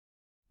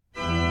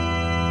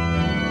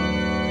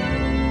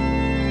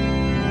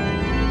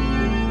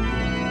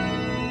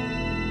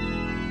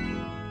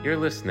You're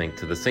listening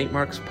to the St.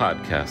 Mark's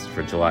podcast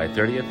for July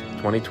 30th,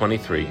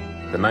 2023,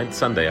 the 9th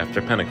Sunday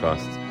after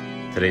Pentecost.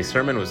 Today's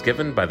sermon was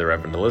given by the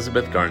Reverend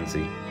Elizabeth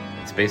Garnsey.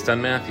 It's based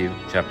on Matthew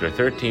chapter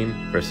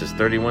 13, verses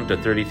 31 to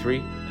 33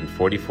 and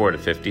 44 to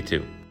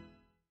 52.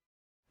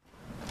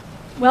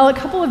 Well, a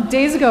couple of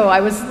days ago,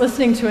 I was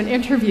listening to an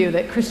interview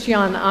that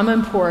Christiane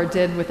Amanpour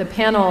did with a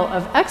panel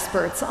of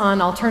experts on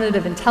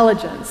alternative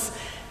intelligence.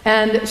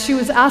 And she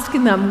was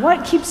asking them,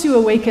 what keeps you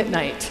awake at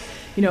night?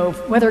 You know,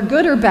 whether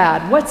good or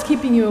bad, what's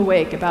keeping you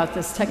awake about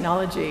this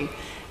technology?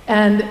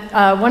 And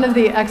one of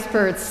the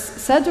experts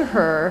said to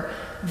her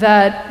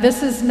that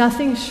this is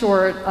nothing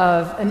short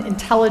of an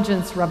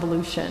intelligence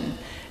revolution.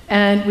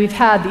 And we've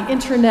had the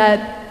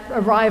internet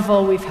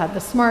arrival, we've had the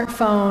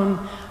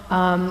smartphone,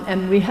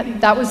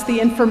 and that was the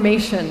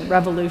information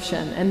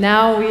revolution. And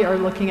now we are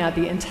looking at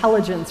the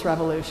intelligence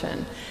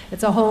revolution.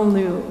 It's a whole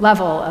new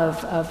level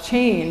of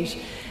change.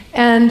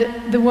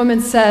 And the woman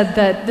said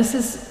that this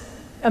is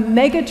a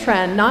mega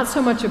trend, not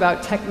so much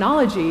about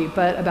technology,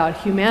 but about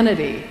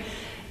humanity.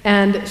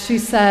 And she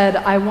said,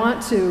 I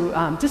want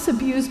to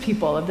disabuse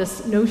people of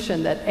this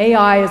notion that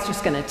AI is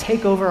just going to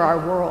take over our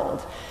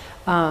world.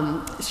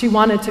 She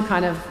wanted to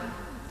kind of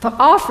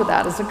offer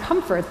that as a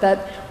comfort,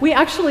 that we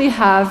actually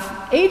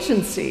have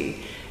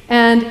agency,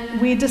 and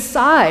we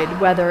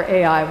decide whether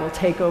AI will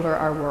take over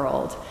our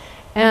world.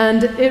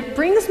 And it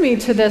brings me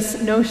to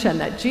this notion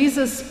that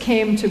Jesus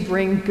came to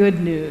bring good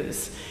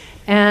news.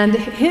 And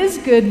his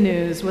good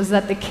news was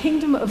that the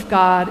kingdom of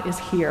God is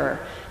here.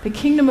 The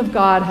kingdom of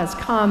God has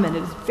come and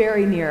it is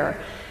very near.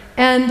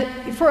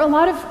 And for a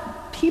lot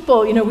of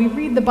people, you know, we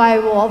read the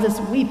Bible, all this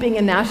weeping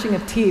and gnashing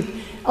of teeth.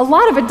 A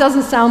lot of it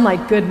doesn't sound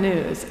like good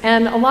news.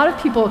 And a lot of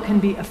people can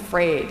be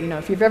afraid. You know,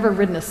 if you've ever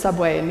ridden a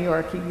subway in New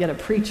York, you get a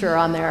preacher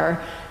on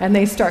there and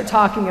they start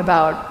talking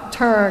about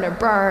turn or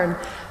burn.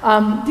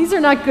 These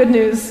are not good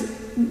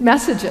news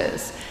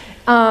messages.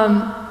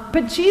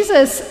 But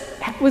Jesus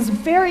was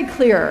very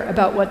clear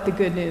about what the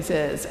good news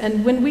is.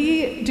 And when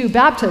we do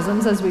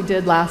baptisms, as we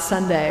did last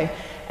Sunday,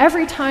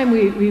 every time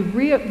we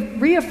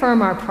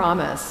reaffirm our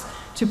promise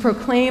to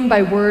proclaim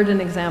by word and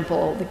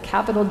example the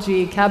capital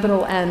G,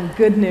 capital N,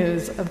 good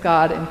news of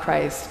God in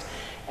Christ.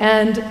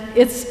 And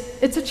it's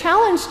a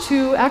challenge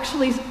to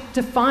actually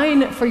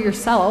define for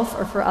yourself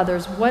or for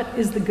others what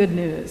is the good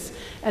news.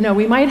 I know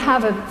we might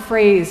have a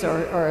phrase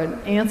or an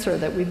answer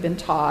that we've been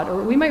taught,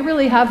 or we might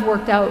really have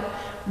worked out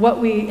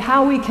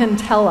how we can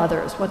tell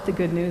others what the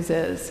good news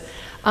is.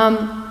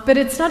 But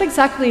it's not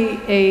exactly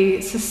a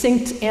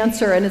succinct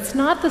answer, and it's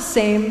not the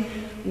same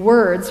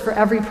words for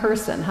every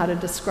person how to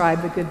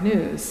describe the good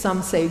news.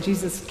 Some say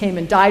Jesus came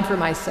and died for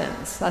my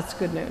sins. That's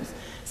good news.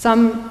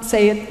 Some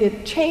say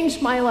it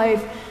changed my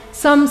life.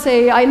 Some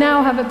say I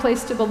now have a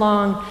place to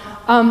belong.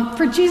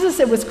 For Jesus,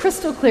 it was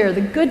crystal clear.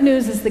 The good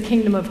news is the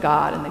kingdom of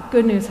God, and the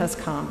good news has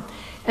come.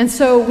 And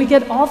so we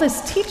get all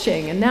this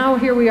teaching, and now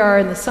here we are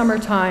in the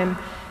summertime,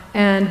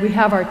 and we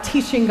have our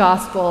teaching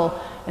gospel,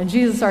 and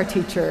Jesus our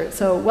teacher.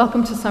 So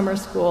welcome to summer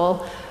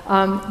school.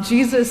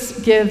 Jesus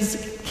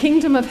gives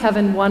Kingdom of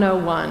Heaven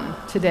 101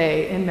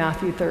 today in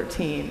Matthew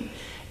 13.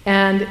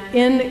 And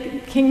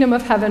in Kingdom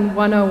of Heaven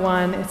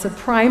 101, it's a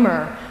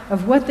primer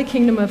of what the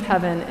Kingdom of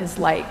Heaven is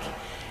like.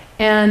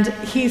 And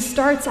he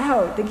starts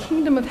out, the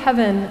Kingdom of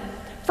Heaven,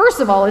 first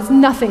of all, is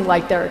nothing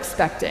like they're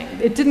expecting.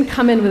 It didn't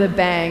come in with a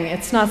bang.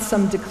 It's not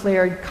some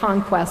declared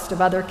conquest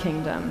of other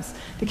kingdoms.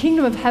 The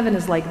Kingdom of Heaven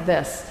is like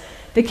this.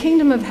 The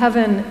Kingdom of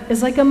Heaven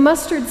is like a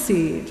mustard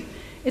seed.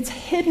 It's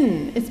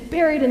hidden, it's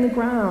buried in the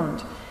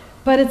ground,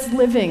 but it's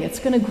living, it's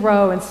going to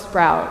grow and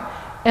sprout.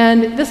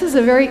 And this is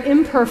a very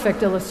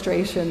imperfect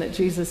illustration that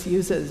Jesus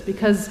uses,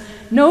 because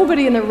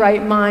nobody in their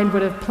right mind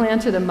would have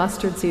planted a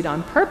mustard seed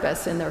on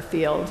purpose in their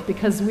field,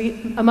 because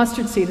a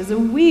mustard seed is a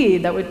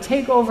weed that would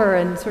take over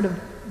and sort of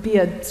be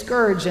a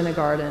scourge in a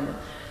garden.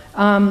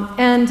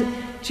 And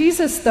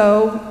Jesus,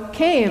 though,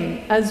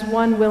 came as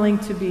one willing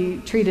to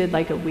be treated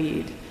like a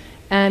weed.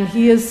 And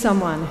he is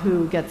someone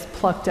who gets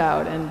plucked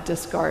out and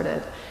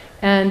discarded.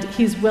 And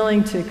he's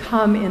willing to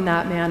come in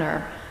that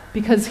manner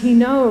because he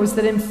knows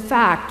that in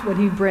fact what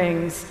he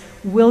brings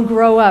will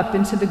grow up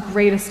into the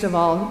greatest of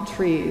all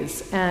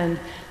trees. And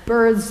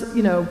birds,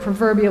 you know,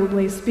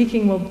 proverbially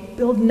speaking, will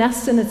build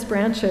nests in its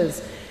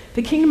branches.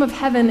 The kingdom of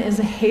heaven is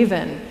a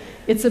haven.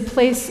 It's a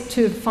place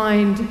to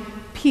find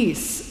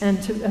peace and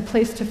a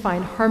place to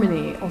find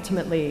harmony,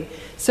 ultimately.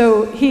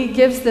 So he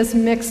gives this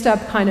mixed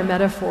up kind of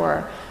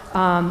metaphor.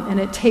 And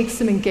it takes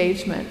some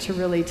engagement to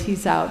really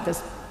tease out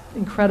this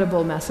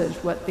incredible message,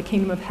 what the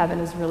kingdom of heaven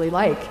is really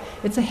like.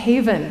 It's a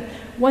haven.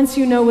 Once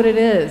you know what it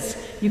is,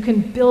 you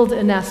can build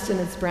a nest in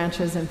its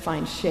branches and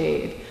find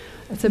shade.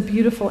 It's a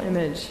beautiful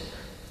image.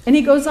 And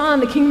he goes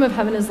on, the kingdom of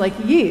heaven is like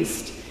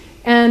yeast.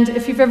 And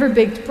if you've ever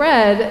baked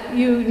bread,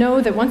 you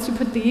know that once you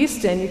put the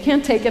yeast in, you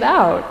can't take it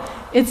out.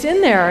 It's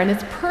in there, and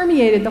it's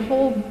permeated the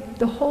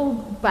whole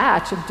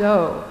batch of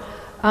dough.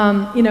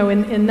 You know,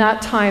 in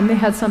that time, they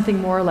had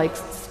something more like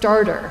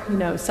starter, you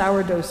know,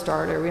 sourdough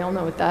starter. We all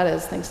know what that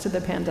is, thanks to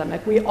the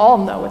pandemic. We all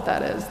know what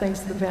that is, thanks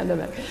to the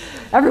pandemic.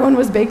 Everyone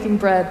was baking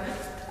bread.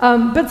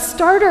 But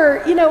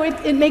starter,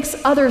 it makes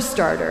others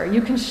starter.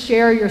 You can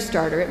share your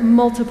starter. It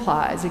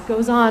multiplies. It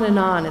goes on and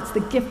on. It's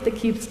the gift that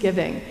keeps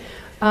giving.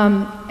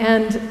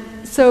 And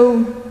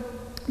so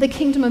the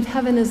kingdom of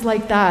heaven is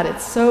like that.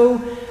 It's so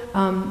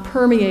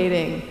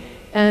permeating.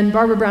 And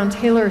Barbara Brown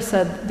Taylor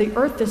said, the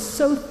earth is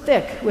so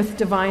thick with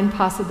divine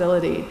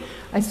possibility.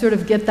 I sort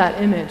of get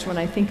that image when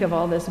I think of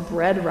all this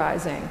bread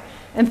rising.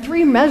 And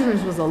 3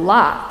 measures was a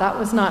lot. That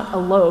was not a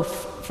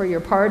loaf for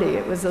your party.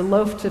 It was a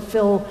loaf to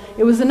fill,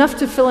 it was enough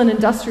to fill an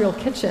industrial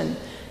kitchen.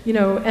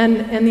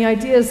 And the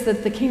idea is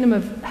that the kingdom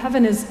of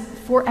heaven is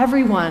for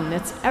everyone.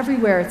 It's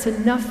everywhere. It's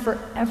enough for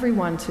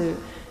everyone to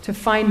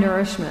find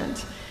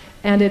nourishment.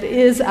 And it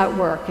is at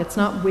work. It's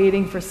not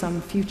waiting for some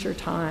future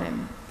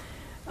time.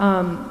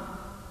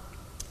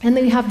 And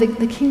then you have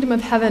the kingdom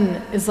of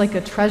heaven is like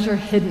a treasure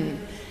hidden.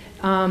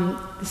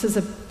 This is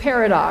a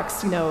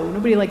paradox,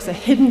 nobody likes a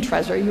hidden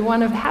treasure. You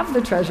want to have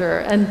the treasure.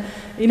 And,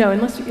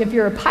 if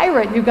you're a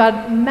pirate, you've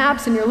got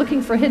maps and you're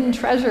looking for hidden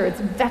treasure. It's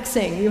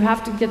vexing. You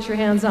have to get your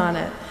hands on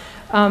it.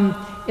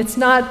 It's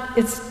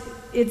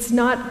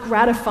not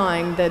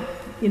gratifying that,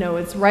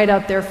 it's right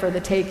out there for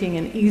the taking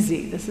and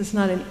easy. This is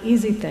not an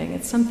easy thing.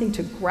 It's something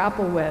to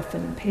grapple with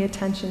and pay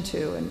attention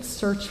to and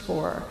search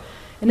for.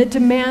 And it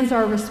demands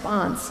our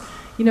response.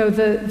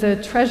 The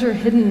treasure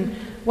hidden,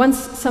 once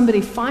somebody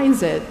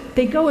finds it,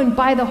 they go and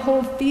buy the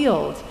whole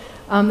field.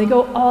 They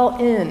go all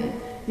in.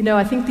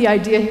 I think the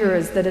idea here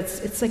is that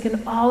it's like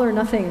an all or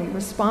nothing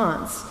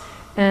response,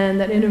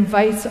 and that it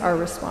invites our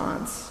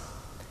response.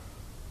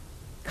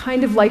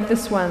 Kind of like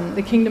this one,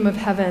 the kingdom of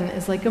heaven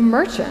is like a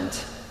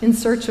merchant in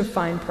search of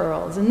fine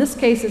pearls. In this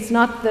case, it's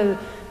not the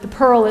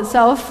pearl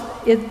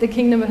itself. The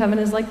kingdom of heaven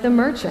is like the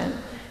merchant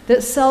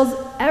that sells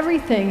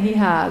everything he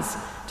has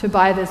to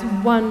buy this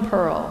one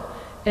pearl.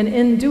 And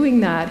in doing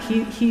that,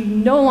 he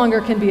no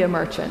longer can be a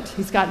merchant.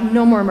 He's got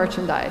no more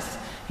merchandise.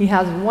 He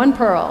has one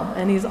pearl,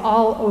 and he's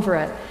all over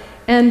it.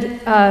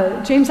 And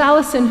James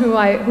Allison, who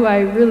I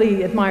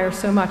really admire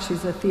so much,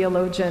 he's a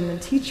theologian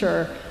and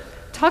teacher,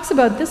 talks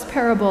about this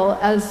parable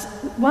as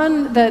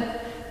one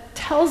that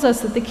tells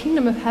us that the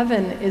kingdom of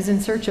heaven is in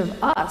search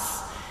of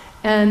us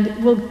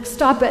and will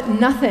stop at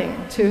nothing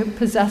to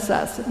possess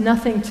us,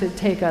 nothing to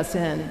take us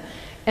in,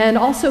 and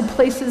also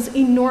places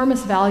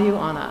enormous value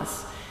on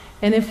us.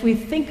 And if we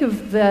think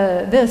of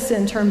this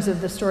in terms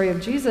of the story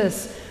of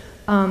Jesus,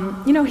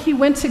 he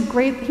went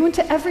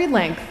to every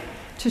length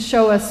to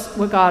show us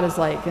what God is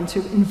like and to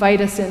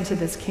invite us into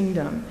this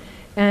kingdom.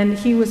 And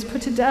he was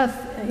put to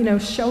death,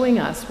 showing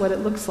us what it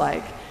looks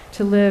like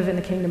to live in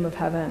the kingdom of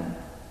heaven.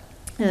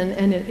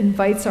 And it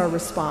invites our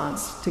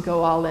response to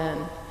go all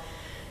in.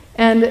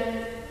 And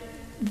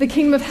the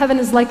kingdom of heaven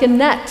is like a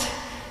net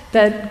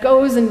that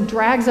goes and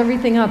drags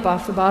everything up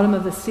off the bottom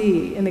of the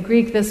sea. In the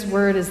Greek, this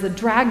word is the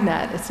drag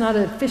net. It's not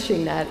a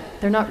fishing net.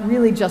 They're not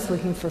really just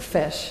looking for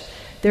fish.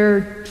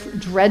 They're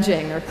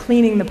dredging or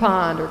cleaning the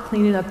pond or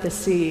cleaning up the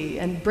sea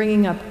and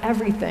bringing up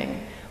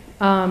everything.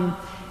 And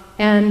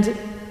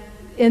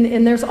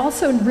there's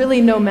also really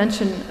no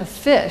mention of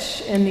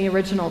fish in the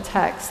original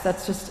text.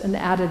 That's just an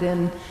added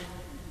in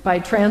by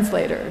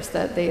translators,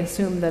 that they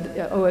assume that,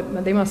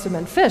 they must have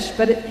meant fish.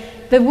 But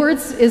the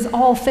words is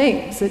all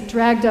things. It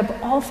dragged up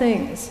all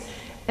things.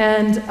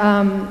 And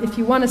if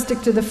you want to stick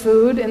to the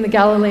food in the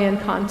Galilean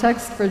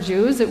context for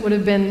Jews, it would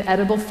have been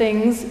edible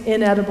things,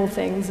 inedible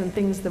things, and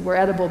things that were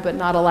edible but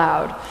not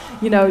allowed.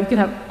 You can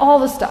have all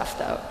the stuff,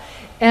 though.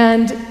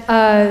 And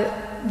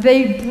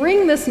they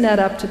bring this net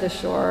up to the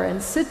shore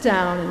and sit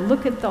down and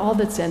look at all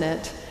that's in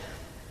it.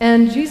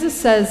 And Jesus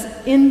says,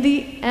 in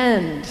the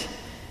end,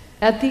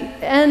 at the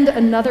end,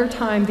 another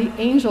time, the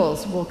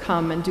angels will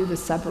come and do the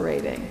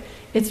separating.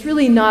 It's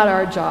really not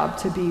our job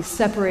to be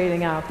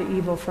separating out the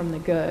evil from the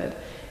good.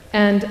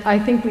 And I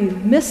think we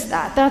miss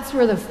that. That's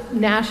where the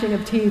gnashing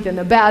of teeth and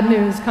the bad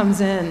news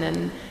comes in,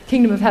 and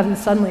kingdom of heaven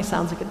suddenly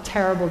sounds like a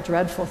terrible,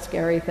 dreadful,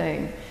 scary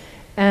thing.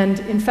 And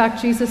in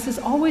fact, Jesus is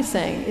always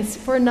saying, it's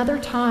for another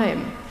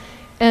time.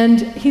 And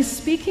he's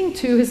speaking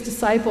to his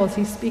disciples.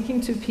 He's speaking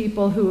to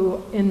people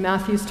who, in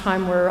Matthew's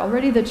time, were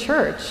already the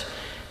church.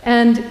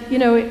 And,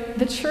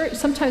 the church,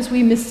 sometimes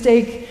we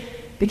mistake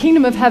the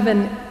kingdom of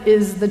heaven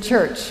is the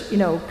church,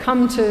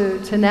 come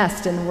to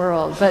nest in the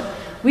world. But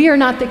we are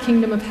not the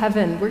kingdom of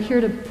heaven. We're here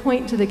to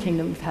point to the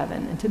kingdom of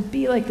heaven and to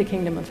be like the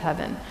kingdom of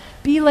heaven.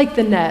 Be like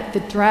the net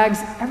that drags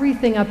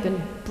everything up and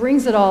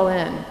brings it all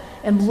in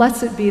and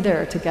lets it be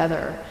there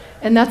together.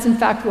 And that's in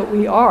fact what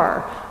we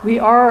are. We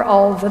are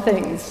all the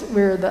things.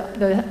 We're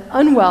the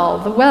unwell,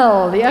 the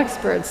well, the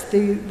experts,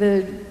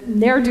 the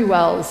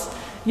ne'er-do-wells,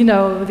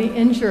 the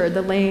injured,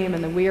 the lame,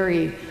 and the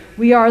weary.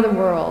 We are the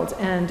world,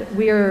 and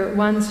we are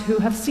ones who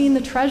have seen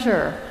the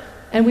treasure,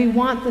 and we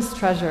want this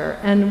treasure,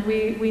 and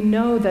we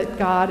know that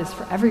God is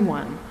for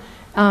everyone.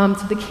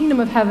 So the kingdom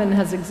of heaven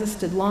has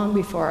existed long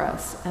before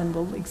us and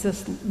will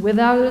exist with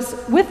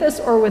us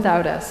or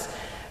without us.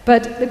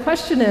 But the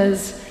question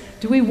is,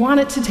 do we want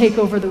it to take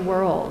over the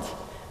world?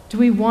 Do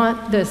we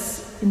want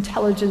this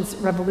intelligence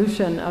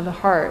revolution of the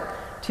heart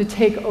to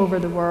take over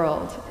the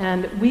world?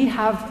 And we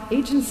have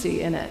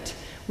agency in it.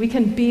 We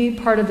can be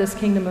part of this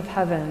kingdom of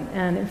heaven,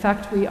 and in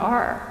fact, we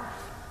are.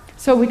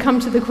 So we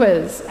come to the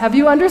quiz. Have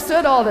you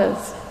understood all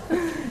this?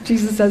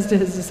 Jesus says to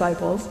his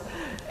disciples.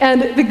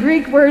 And the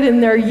Greek word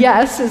in there,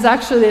 yes, is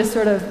actually a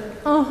sort of,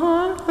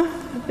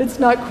 It's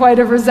not quite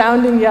a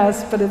resounding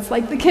yes, but it's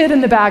like the kid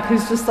in the back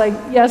who's just like,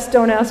 yes,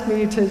 don't ask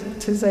me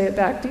to say it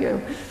back to you.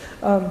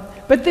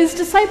 But these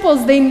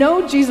disciples, they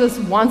know Jesus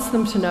wants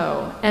them to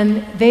know,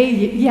 and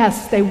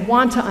they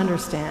want to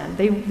understand.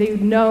 They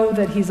know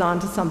that he's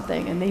onto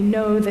something, and they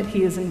know that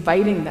he is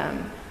inviting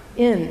them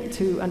in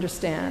to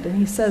understand. And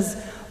he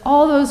says,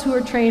 all those who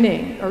are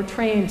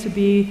trained to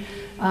be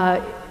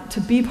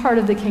part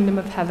of the kingdom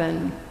of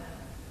heaven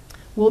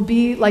will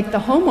be like the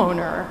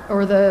homeowner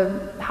or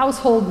the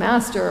household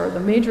master or the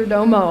major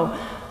domo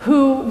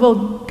who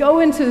will go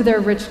into their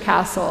rich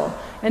castle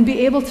and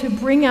be able to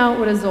bring out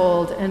what is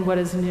old and what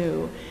is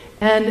new.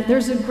 And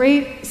there's a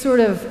great sort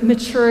of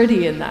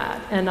maturity in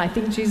that. And I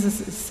think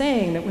Jesus is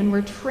saying that when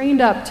we're trained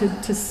up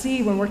to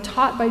see, when we're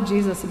taught by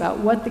Jesus about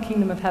what the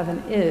kingdom of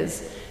heaven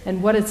is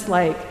and what it's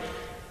like,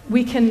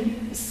 we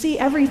can see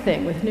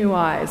everything with new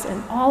eyes.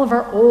 And all of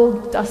our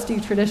old, dusty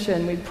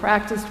tradition we've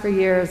practiced for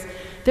years,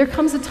 there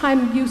comes a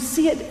time you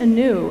see it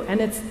anew,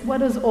 and it's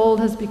what is old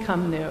has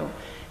become new.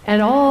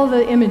 And all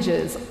the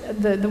images,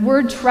 the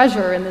word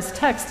treasure in this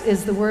text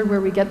is the word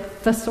where we get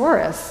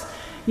thesaurus.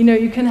 You know,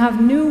 you can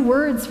have new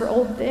words for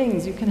old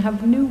things. You can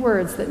have new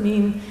words that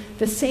mean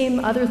the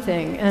same other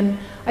thing. And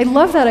I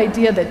love that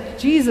idea that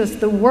Jesus,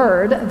 the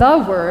Word,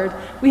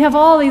 we have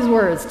all these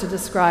words to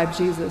describe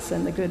Jesus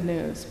and the good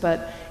news.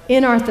 But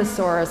in our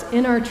thesaurus,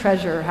 in our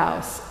treasure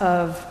house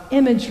of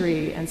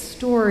imagery and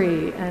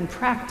story and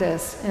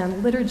practice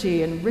and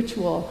liturgy and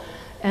ritual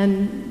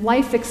and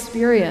life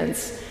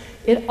experience,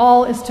 it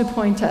all is to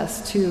point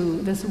us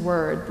to this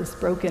Word, this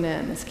broken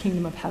in, this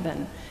kingdom of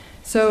heaven.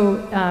 So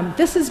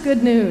this is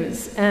good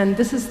news, and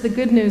this is the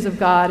good news of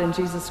God in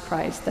Jesus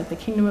Christ, that the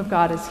kingdom of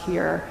God is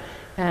here,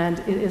 and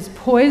it is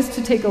poised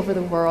to take over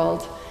the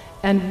world,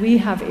 and we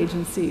have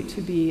agency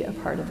to be a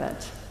part of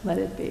it. Let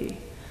it be.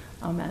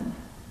 Amen.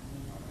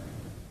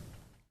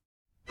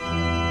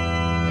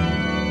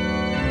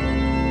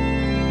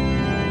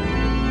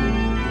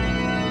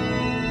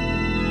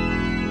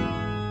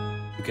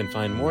 You can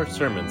find more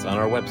sermons on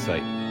our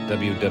website,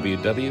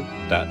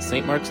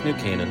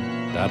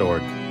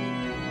 www.stmarksnewcanaan.org.